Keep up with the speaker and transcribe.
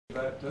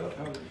backed up?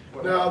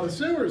 No, the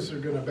sewers are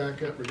going to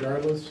back up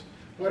regardless.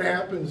 What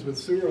happens with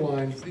sewer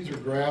lines, these are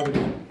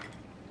gravity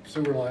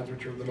sewer lines,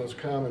 which are the most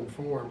common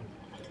form.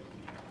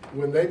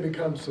 When they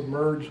become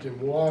submerged in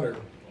water,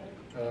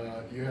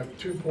 you have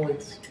 2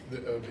 points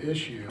of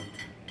issue.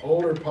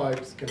 Older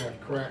pipes can have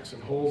cracks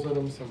and holes in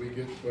them, so we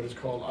get what is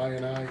called I&I,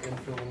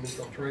 infill and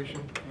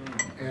infiltration.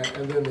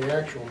 And then the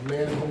actual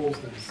manholes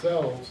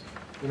themselves,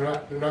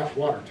 they're not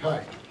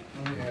watertight,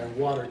 and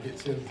water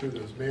gets in through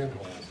those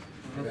manholes.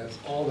 And as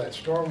all that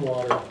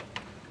stormwater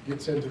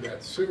gets into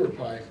that sewer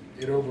pipe,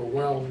 it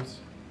overwhelms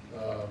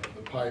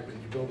the pipe,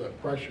 and you build up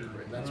pressure,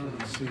 and that's when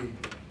you see,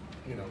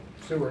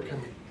 sewer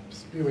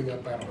spewing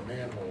up out of a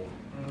manhole.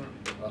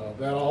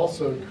 That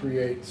also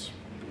creates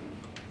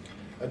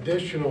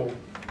additional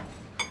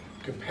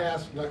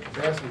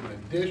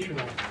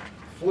additional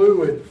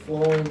fluid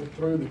flowing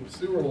through the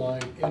sewer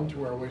line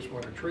into our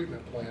wastewater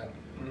treatment plant,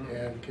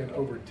 and can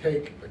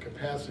overtake the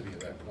capacity of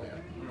that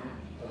plant.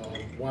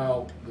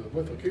 While the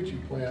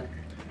Withlacoochee plant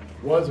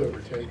was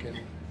overtaken,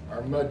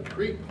 our Mud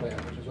Creek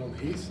plant, which is on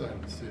the east side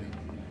of the city,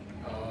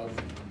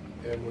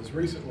 and was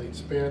recently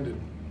expanded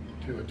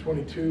to a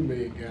 22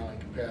 million gallon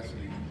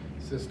capacity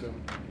system,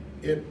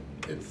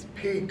 its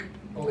peak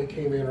only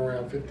came in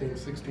around 15,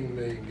 16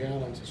 million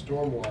gallons of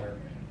stormwater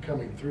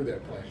coming through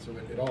that plant, so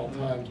it at all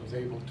times was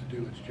able to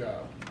do its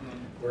job.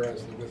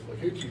 Whereas the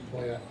Withlacoochee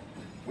plant,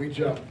 we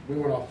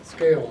went off the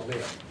scale on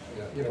it.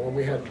 When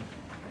we had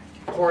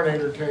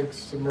chlorinator tanks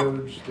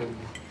submerged and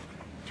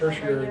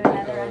tertiary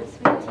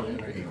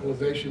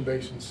equalization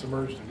basins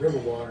submerged in river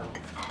water,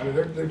 I mean,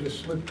 they're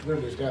just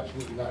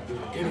absolutely not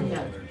doing any more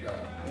of their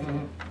job.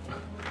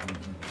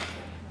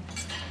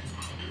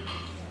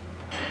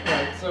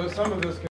 Right, so some of this